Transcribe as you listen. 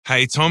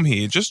Hey, Tom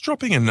here, just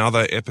dropping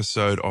another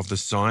episode of the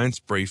Science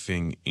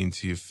Briefing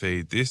into your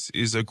feed. This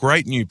is a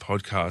great new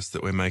podcast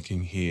that we're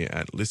making here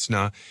at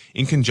Listener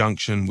in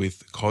conjunction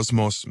with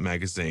Cosmos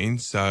magazine.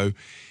 So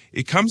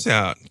it comes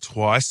out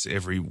twice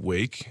every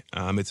week.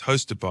 It's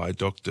hosted by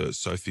Dr.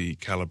 Sophie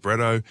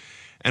Calabretto,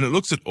 and it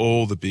looks at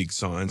all the big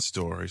science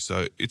stories.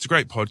 So it's a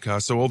great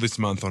podcast. So all this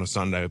month on a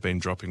Sunday, I've been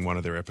dropping one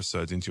of their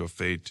episodes into your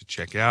feed to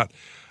check out.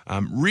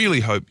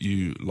 Really hope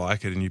you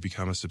like it and you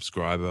become a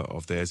subscriber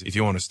of theirs if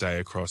you want to stay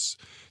across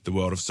the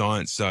world of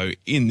science. So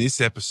in this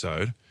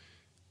episode,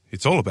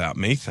 it's all about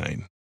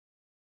methane.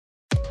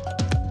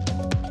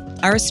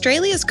 Are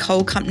Australia's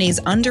coal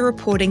companies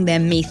underreporting their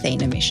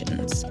methane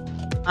emissions?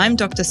 I'm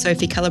Dr.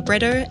 Sophie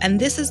Calabretto, and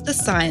this is the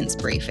Science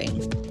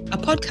Briefing, a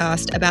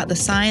podcast about the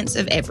science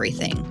of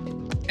everything.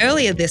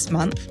 Earlier this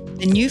month,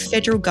 the new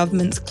federal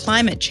government's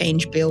climate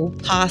change bill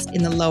passed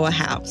in the lower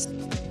house,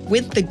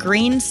 with the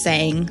Greens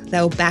saying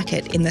they'll back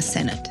it in the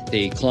Senate.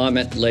 The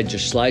climate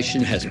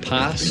legislation has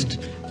passed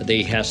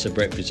the House of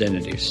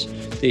Representatives.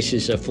 This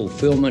is a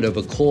fulfilment of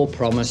a core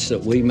promise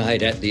that we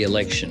made at the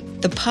election.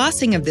 The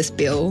passing of this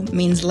bill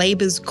means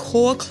Labor's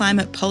core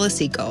climate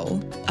policy goal,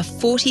 a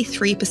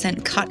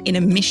 43% cut in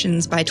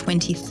emissions by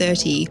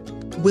 2030,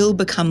 will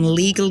become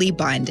legally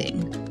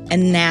binding.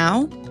 And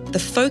now, the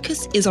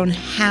focus is on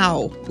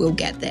how we'll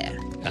get there.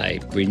 A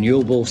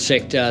renewable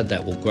sector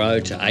that will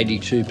grow to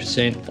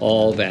 82%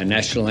 of our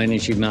national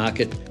energy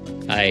market,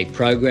 a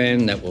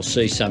program that will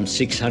see some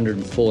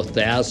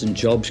 604,000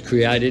 jobs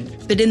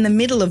created. But in the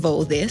middle of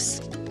all this,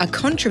 a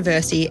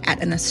controversy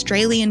at an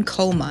Australian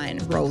coal mine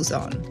rolls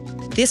on.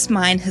 This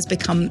mine has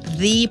become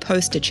the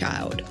poster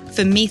child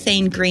for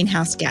methane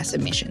greenhouse gas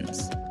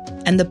emissions.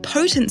 And the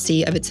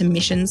potency of its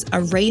emissions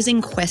are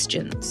raising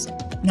questions,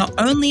 not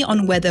only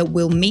on whether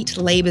we'll meet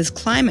Labor's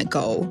climate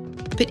goal,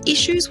 but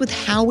issues with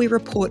how we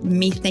report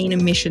methane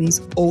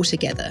emissions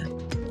altogether.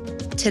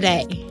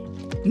 Today,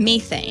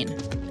 methane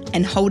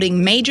and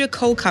holding major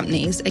coal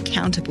companies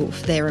accountable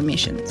for their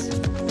emissions.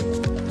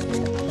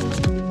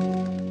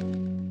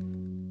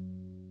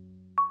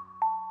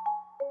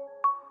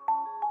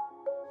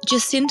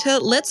 Jacinta,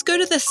 let's go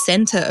to the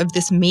centre of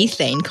this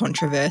methane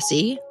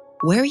controversy.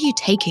 Where are you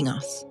taking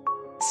us?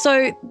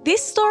 So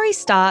this story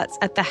starts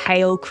at the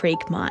Hale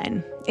Creek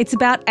mine. It's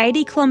about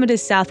 80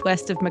 kilometres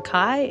southwest of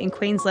Mackay in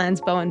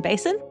Queensland's Bowen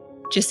Basin.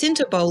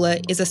 Jacinta Bowler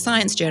is a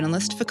science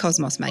journalist for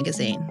Cosmos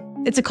magazine.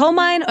 It's a coal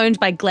mine owned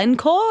by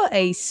Glencore,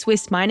 a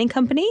Swiss mining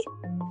company,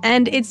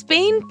 and it's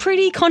been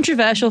pretty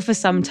controversial for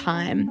some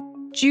time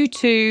due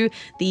to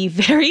the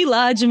very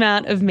large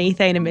amount of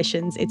methane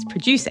emissions it's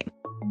producing.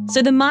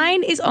 So the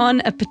mine is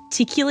on a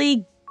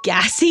particularly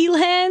gassy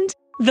land.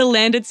 The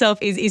land itself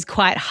is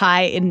quite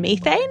high in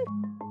methane,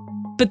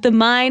 but the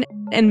mine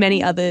and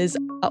many others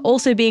are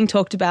also being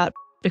talked about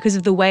because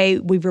of the way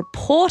we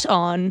report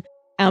on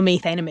our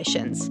methane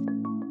emissions.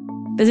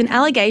 There's an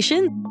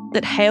allegation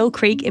that Hale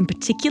Creek in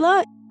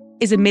particular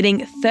is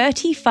emitting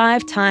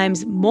 35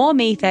 times more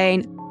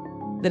methane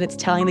than it's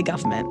telling the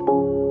government.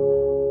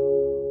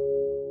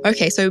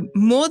 Okay, so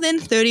more than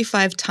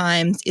 35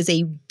 times is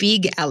a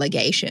big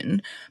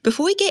allegation.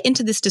 Before we get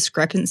into this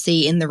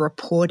discrepancy in the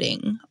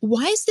reporting,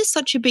 why is this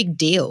such a big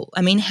deal?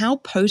 I mean, how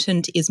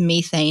potent is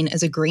methane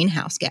as a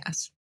greenhouse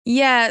gas?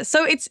 Yeah,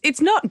 so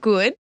it's not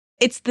good.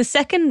 It's the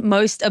second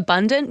most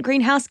abundant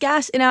greenhouse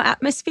gas in our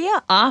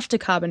atmosphere after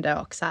carbon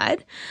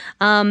dioxide.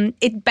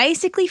 It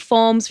basically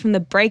forms from the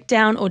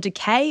breakdown or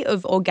decay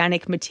of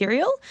organic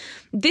material.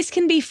 This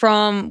can be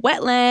from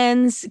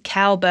wetlands,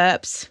 cow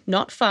burps,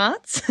 not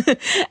farts,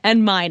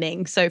 and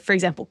mining. So, for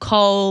example,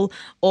 coal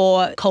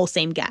or coal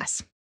seam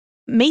gas.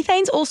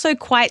 Methane's also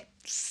quite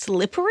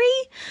slippery.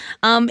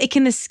 It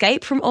can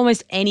escape from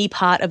almost any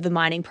part of the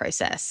mining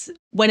process.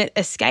 When it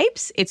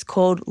escapes, it's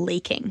called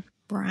leaking.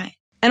 Right.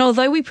 And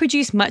although we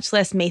produce much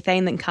less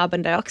methane than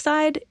carbon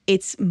dioxide,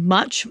 it's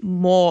much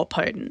more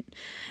potent.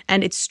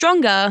 And it's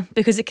stronger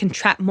because it can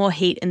trap more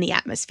heat in the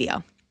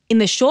atmosphere. In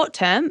the short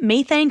term,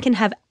 methane can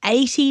have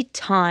 80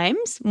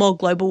 times more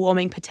global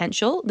warming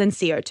potential than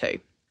CO2.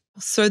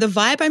 So the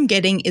vibe I'm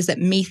getting is that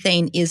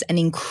methane is an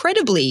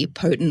incredibly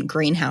potent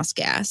greenhouse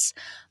gas.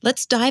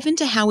 Let's dive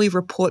into how we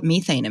report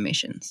methane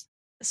emissions.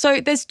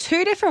 So there's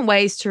two different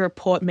ways to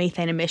report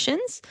methane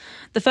emissions.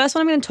 The first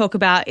one I'm going to talk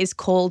about is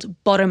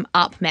called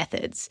bottom-up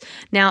methods.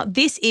 Now,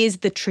 this is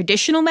the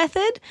traditional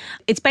method.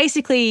 It's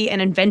basically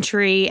an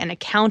inventory and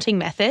accounting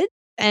method,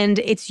 and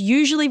it's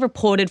usually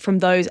reported from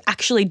those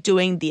actually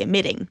doing the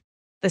emitting.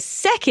 The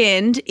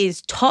second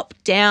is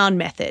top-down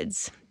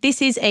methods. This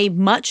is a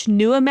much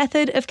newer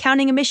method of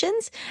counting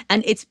emissions,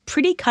 and it's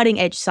pretty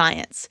cutting-edge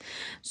science.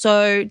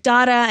 So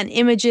data and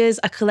images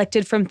are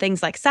collected from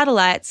things like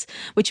satellites,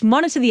 which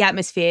monitor the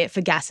atmosphere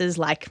for gases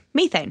like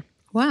methane.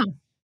 Wow.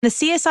 The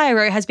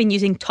CSIRO has been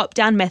using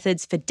top-down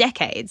methods for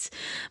decades,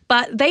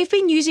 but they've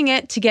been using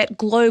it to get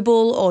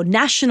global or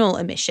national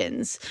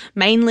emissions,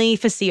 mainly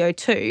for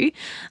CO2.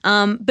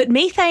 But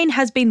methane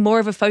has been more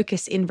of a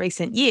focus in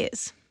recent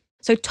years.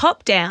 So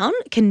top-down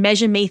can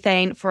measure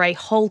methane for a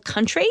whole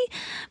country,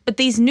 but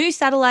these new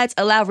satellites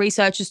allow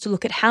researchers to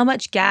look at how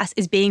much gas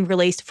is being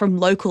released from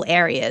local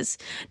areas,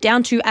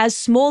 down to as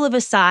small of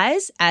a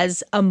size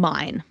as a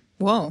mine.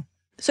 Whoa.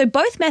 So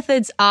both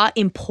methods are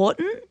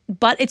important,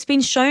 but it's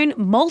been shown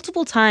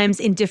multiple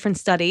times in different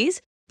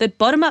studies that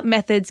bottom-up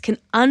methods can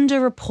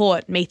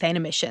underreport methane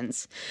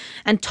emissions.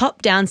 And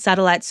top-down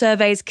satellite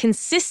surveys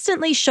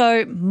consistently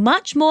show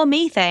much more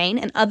methane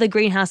and other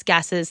greenhouse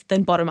gases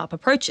than bottom-up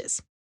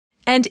approaches.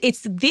 And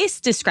it's this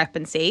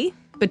discrepancy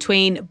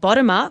between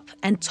bottom-up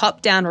and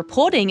top-down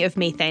reporting of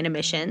methane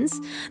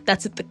emissions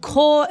that's at the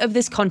core of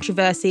this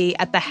controversy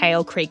at the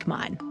Hale Creek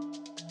mine.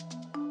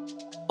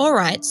 All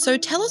right, so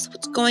tell us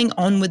what's going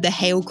on with the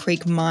Hale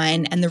Creek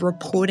mine and the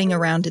reporting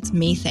around its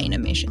methane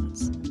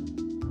emissions.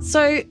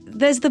 So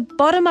there's the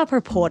bottom-up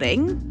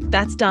reporting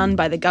that's done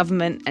by the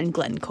government and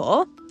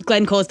Glencore.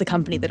 Glencore is the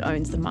company that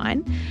owns the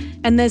mine.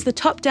 And there's the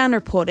top-down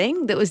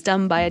reporting that was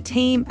done by a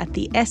team at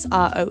the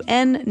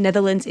SRON,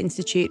 Netherlands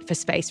Institute for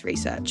Space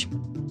Research.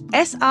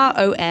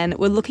 SRON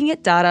were looking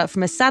at data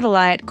from a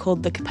satellite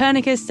called the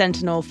Copernicus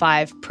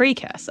Sentinel-5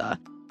 precursor.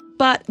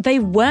 But they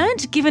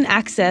weren't given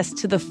access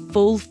to the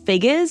full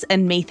figures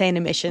and methane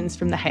emissions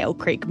from the Hale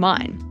Creek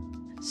mine.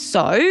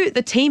 So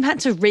the team had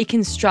to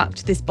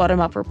reconstruct this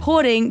bottom-up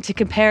reporting to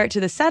compare it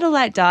to the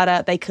satellite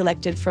data they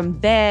collected from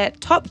their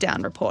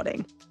top-down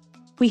reporting.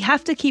 We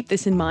have to keep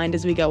this in mind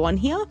as we go on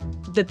here,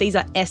 that these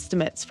are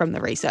estimates from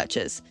the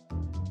researchers.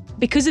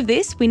 Because of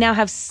this, we now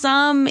have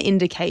some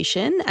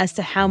indication as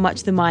to how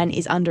much the mine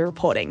is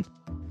underreporting.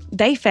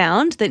 They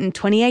found that in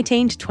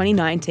 2018 to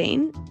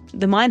 2019,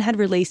 the mine had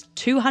released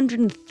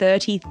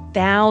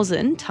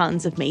 230,000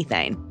 tonnes of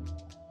methane.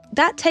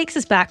 That takes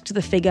us back to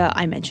the figure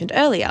I mentioned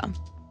earlier,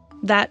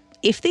 that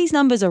if these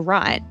numbers are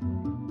right,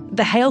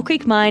 the Hale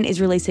Creek mine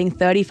is releasing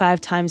 35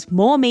 times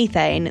more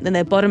methane than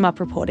their bottom-up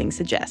reporting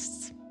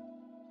suggests.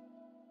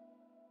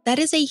 That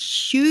is a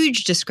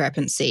huge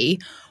discrepancy.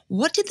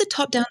 What did the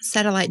top-down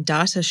satellite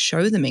data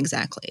show them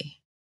exactly?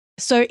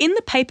 So in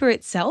the paper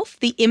itself,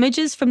 the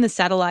images from the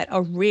satellite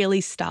are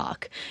really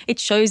stark. It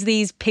shows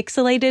these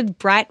pixelated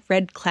bright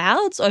red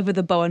clouds over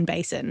the Bowen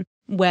Basin,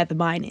 where the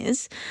mine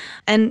is.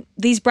 And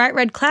these bright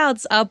red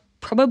clouds are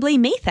probably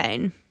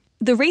methane.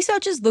 The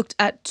researchers looked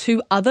at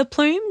two other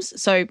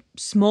plumes, so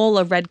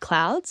smaller red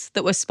clouds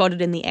that were spotted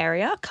in the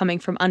area coming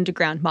from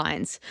underground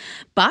mines.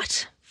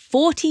 But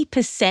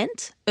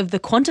 40% of the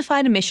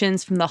quantified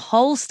emissions from the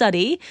whole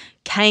study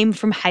came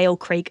from Hale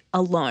Creek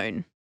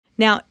alone.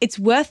 Now, it's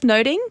worth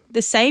noting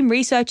the same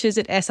researchers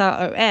at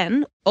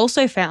SRON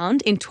also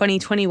found in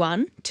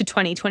 2021 to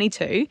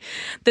 2022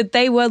 that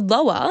they were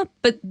lower,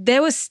 but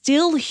there were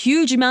still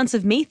huge amounts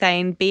of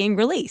methane being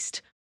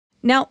released.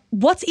 Now,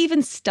 what's even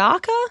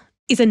starker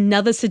is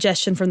another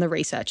suggestion from the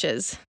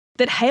researchers,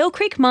 that Hale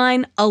Creek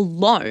mine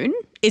alone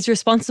is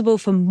responsible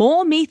for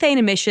more methane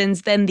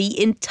emissions than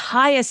the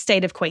entire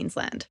state of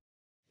Queensland.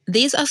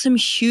 These are some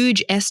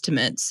huge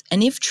estimates,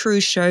 and if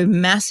true, show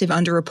massive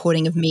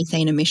underreporting of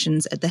methane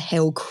emissions at the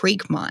Hale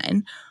Creek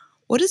mine.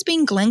 What has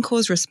been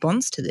Glencore's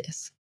response to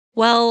this?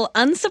 Well,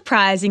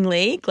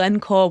 unsurprisingly,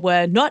 Glencore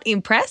were not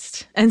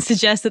impressed and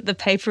suggest that the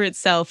paper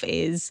itself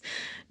is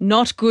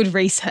not good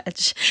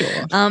research.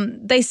 Sure.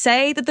 They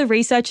say that the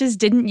researchers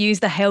didn't use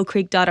the Hale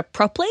Creek data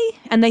properly,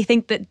 and they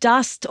think that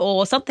dust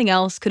or something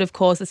else could have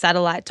caused the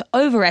satellite to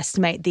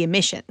overestimate the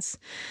emissions.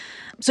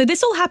 So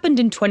this all happened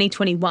in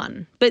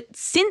 2021, but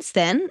since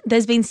then,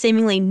 there's been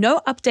seemingly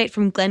no update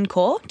from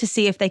Glencore to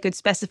see if they could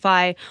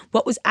specify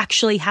what was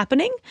actually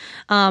happening,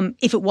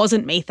 if it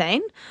wasn't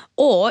methane,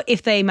 or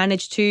if they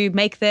managed to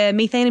make their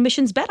methane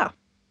emissions better.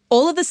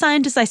 All of the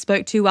scientists I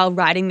spoke to while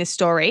writing this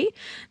story,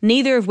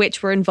 neither of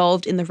which were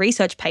involved in the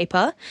research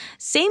paper,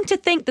 seemed to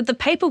think that the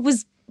paper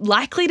was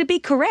likely to be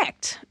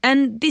correct.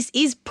 And this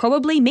is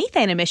probably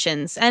methane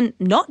emissions and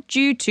not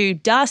due to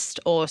dust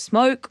or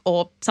smoke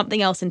or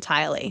something else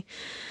entirely.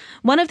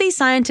 One of these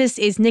scientists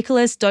is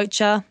Nicholas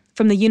Docher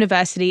from the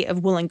University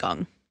of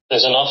Wollongong.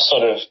 There's enough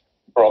sort of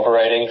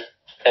corroborating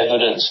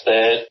evidence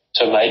there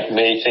to make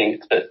me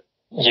think that,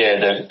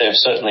 they've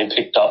certainly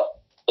picked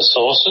up the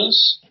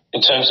sources.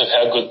 In terms of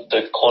how good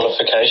the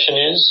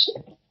quantification is,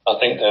 I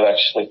think they've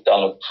actually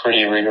done a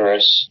pretty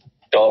rigorous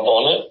job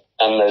on it.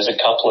 And there's a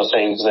couple of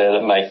things there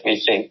that make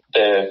me think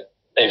they're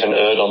even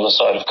erred on the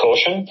side of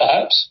caution,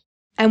 perhaps.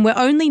 And we're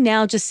only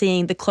now just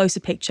seeing the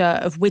closer picture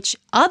of which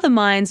other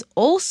mines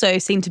also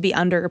seem to be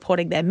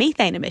underreporting their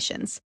methane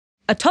emissions.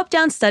 A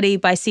top-down study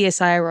by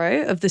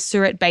CSIRO of the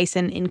Surat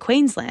Basin in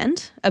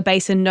Queensland, a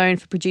basin known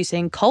for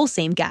producing coal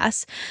seam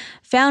gas,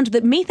 found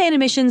that methane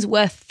emissions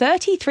were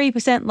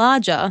 33%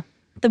 larger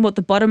than what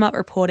the bottom-up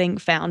reporting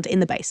found in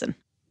the basin.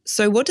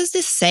 So what does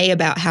this say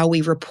about how we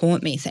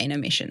report methane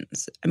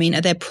emissions? I mean,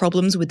 are there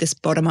problems with this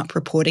bottom-up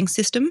reporting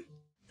system?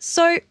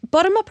 So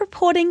bottom-up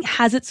reporting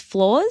has its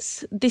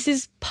flaws. This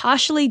is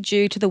partially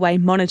due to the way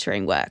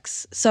monitoring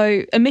works.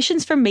 So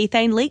emissions from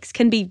methane leaks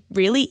can be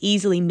really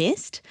easily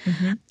missed,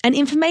 and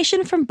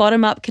information from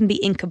bottom-up can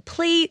be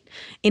incomplete,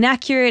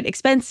 inaccurate,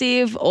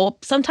 expensive, or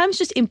sometimes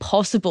just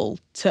impossible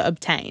to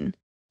obtain.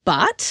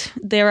 But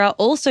there are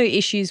also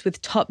issues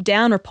with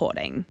top-down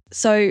reporting.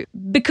 So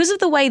because of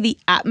the way the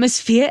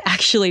atmosphere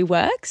actually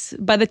works,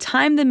 by the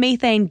time the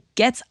methane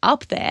gets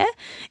up there,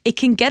 it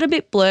can get a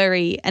bit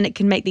blurry and it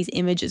can make these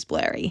images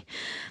blurry.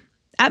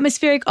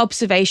 Atmospheric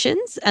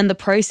observations and the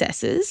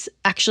processes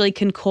actually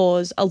can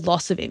cause a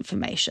loss of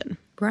information.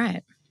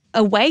 Right.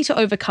 A way to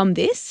overcome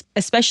this,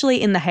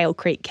 especially in the Hale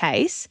Creek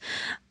case,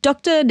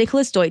 Dr.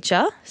 Nicholas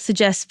Deutscher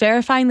suggests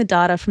verifying the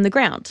data from the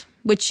ground,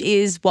 which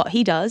is what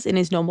he does in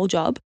his normal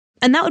job.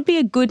 And that would be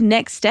a good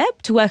next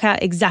step to work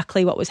out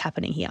exactly what was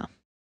happening here.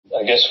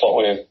 I guess what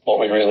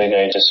we really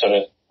need is sort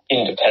of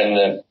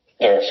independent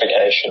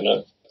verification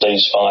of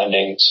these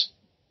findings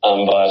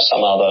by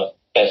some other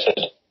method,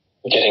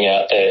 getting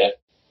out there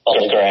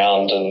on the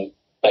ground and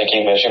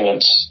making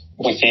measurements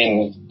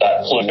within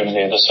that flume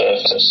near the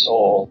surface,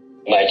 or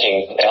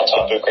making our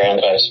type of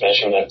ground-based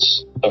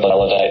measurements to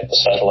validate the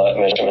satellite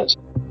measurements.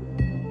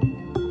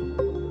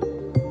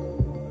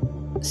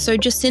 So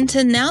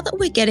Jacinta, now that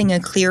we're getting a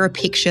clearer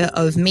picture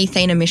of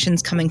methane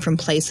emissions coming from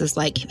places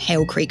like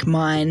Hale Creek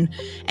Mine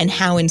and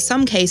how in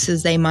some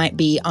cases they might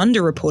be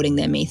underreporting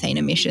their methane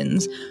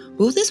emissions,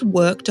 will this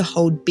work to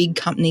hold big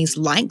companies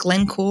like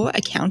Glencore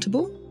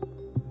accountable?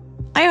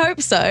 I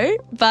hope so,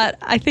 but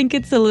I think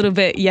it's a little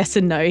bit yes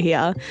and no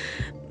here.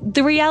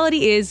 The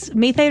reality is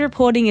methane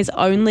reporting is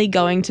only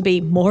going to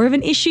be more of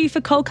an issue for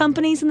coal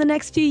companies in the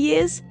next few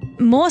years.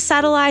 More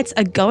satellites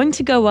are going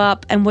to go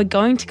up and we're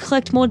going to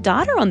collect more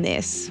data on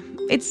this.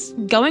 It's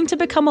going to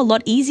become a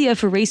lot easier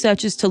for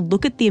researchers to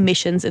look at the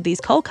emissions of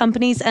these coal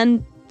companies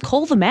and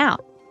call them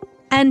out.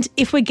 And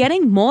if we're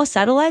getting more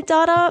satellite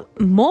data,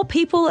 more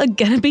people are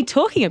going to be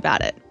talking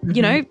about it. Mm-hmm.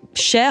 You know,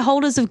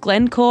 shareholders of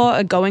Glencore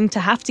are going to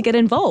have to get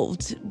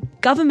involved.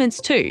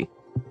 Governments too.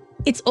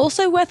 It's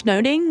also worth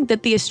noting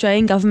that the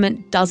Australian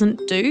government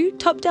doesn't do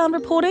top-down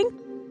reporting.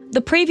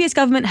 The previous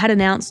government had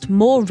announced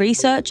more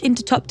research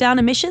into top-down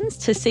emissions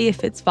to see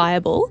if it's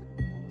viable.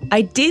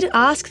 I did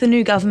ask the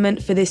new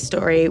government for this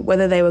story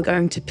whether they were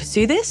going to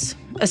pursue this.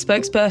 A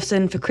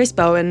spokesperson for Chris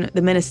Bowen,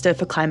 the Minister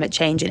for Climate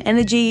Change and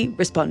Energy,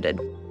 responded.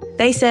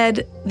 They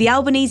said, the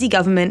Albanese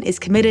government is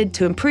committed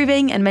to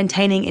improving and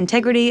maintaining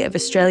integrity of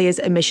Australia's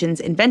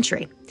emissions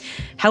inventory.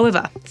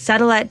 However,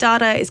 satellite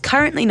data is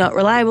currently not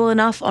reliable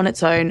enough on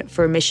its own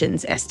for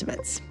emissions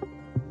estimates.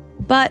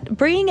 But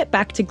bringing it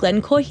back to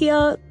Glencore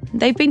here,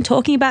 they've been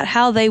talking about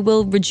how they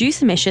will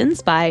reduce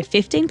emissions by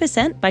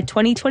 15% by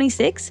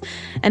 2026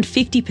 and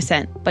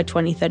 50% by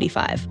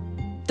 2035.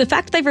 The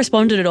fact they've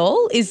responded at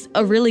all is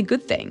a really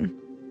good thing.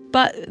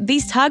 But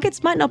these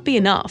targets might not be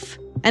enough.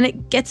 And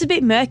it gets a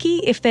bit murky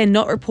if they're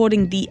not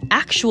reporting the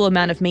actual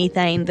amount of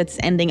methane that's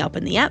ending up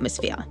in the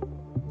atmosphere.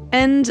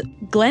 And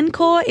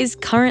Glencore is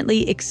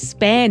currently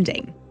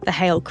expanding the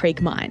Hale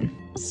Creek mine.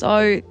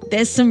 So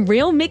there's some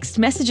real mixed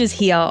messages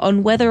here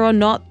on whether or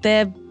not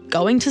they're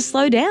going to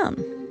slow down.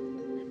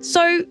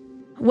 So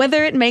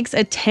whether it makes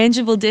a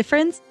tangible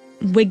difference,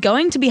 we're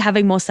going to be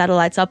having more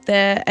satellites up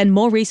there and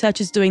more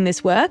researchers doing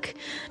this work.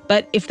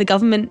 But if the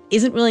government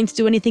isn't willing to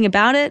do anything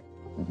about it,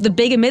 the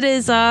big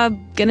emitters are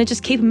going to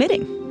just keep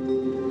emitting.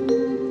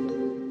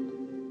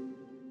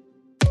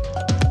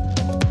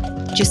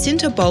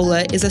 Jacinta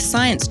Bowler is a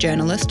science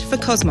journalist for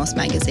Cosmos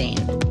magazine.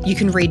 You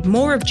can read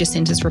more of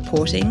Jacinta's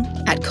reporting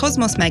at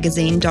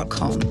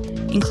cosmosmagazine.com,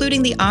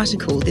 including the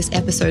article this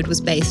episode was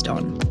based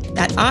on.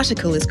 That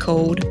article is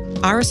called,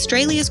 Are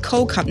Australia's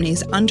Coal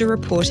Companies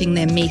Underreporting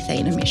Their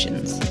Methane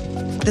Emissions?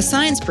 The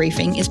Science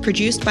Briefing is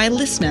produced by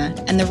Listener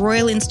and the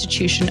Royal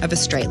Institution of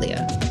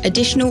Australia.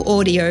 Additional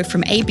audio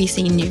from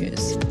ABC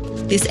News.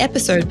 This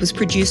episode was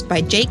produced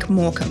by Jake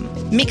Morecambe.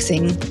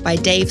 Mixing by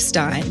Dave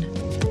Stein.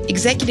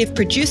 Executive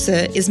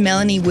producer is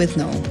Melanie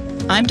Withnell.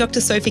 I'm Dr.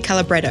 Sophie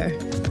Calabretto.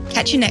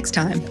 Catch you next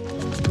time.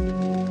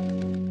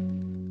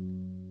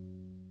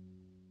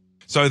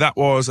 So that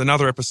was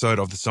another episode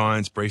of the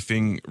Science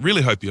Briefing.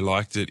 Really hope you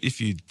liked it. If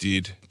you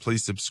did,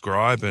 please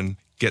subscribe and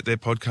get their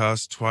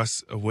podcast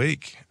twice a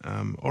week.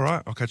 All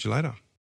right, I'll catch you later.